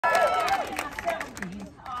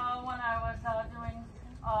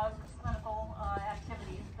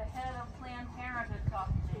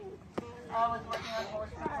I was working on horse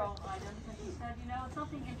control items, and he said, you know,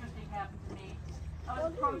 something interesting happened to me. I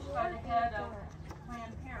was approached by the head of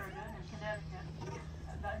Planned Parenthood in Connecticut.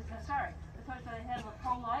 Approached by the head of a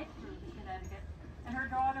pro-life group in Connecticut, and her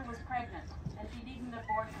daughter was pregnant, and she needed an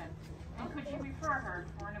abortion. And could you refer her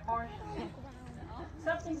for an abortion?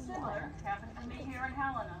 Something similar happened to me here in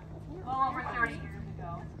Helena, well over 30 years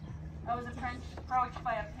ago. I was approached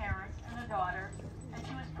by a parent and a daughter, and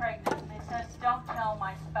she was pregnant. They said, don't tell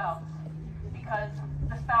my spouse, because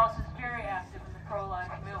the spouse is very active in the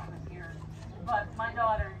pro-life movement here. But my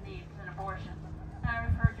daughter needs an abortion. And I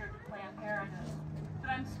referred her to Planned Parenthood. But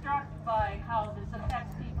I'm struck by how this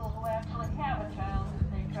affects people who actually have a child that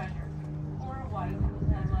they treasure, or a wife who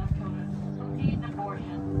has left children, who need an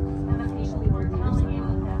abortion, and the people who are telling you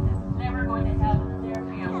that it's never going to happen in their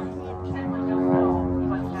family simply don't know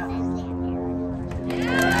what's happening.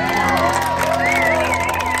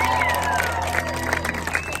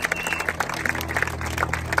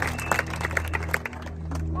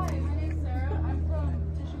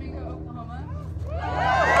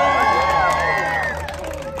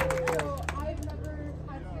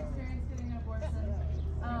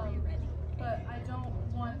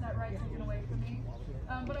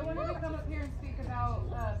 But I wanted to come up here and speak about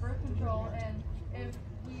birth control, and if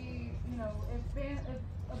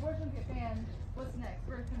abortions get banned, what's next?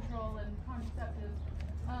 Birth control and contraceptives.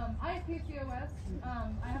 I have PCOS.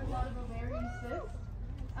 I have a lot of ovarian cysts,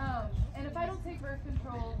 and if I don't take birth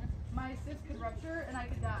control, my cysts could rupture and I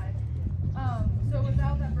could die. So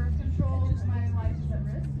without that birth control, my life is at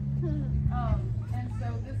risk. And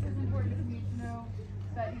so this is important for me to know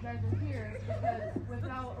that you guys are here, because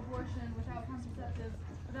without abortion, without contraceptives,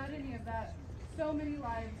 without any of that, so many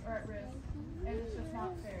lives are at risk, and it's just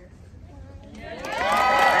not fair.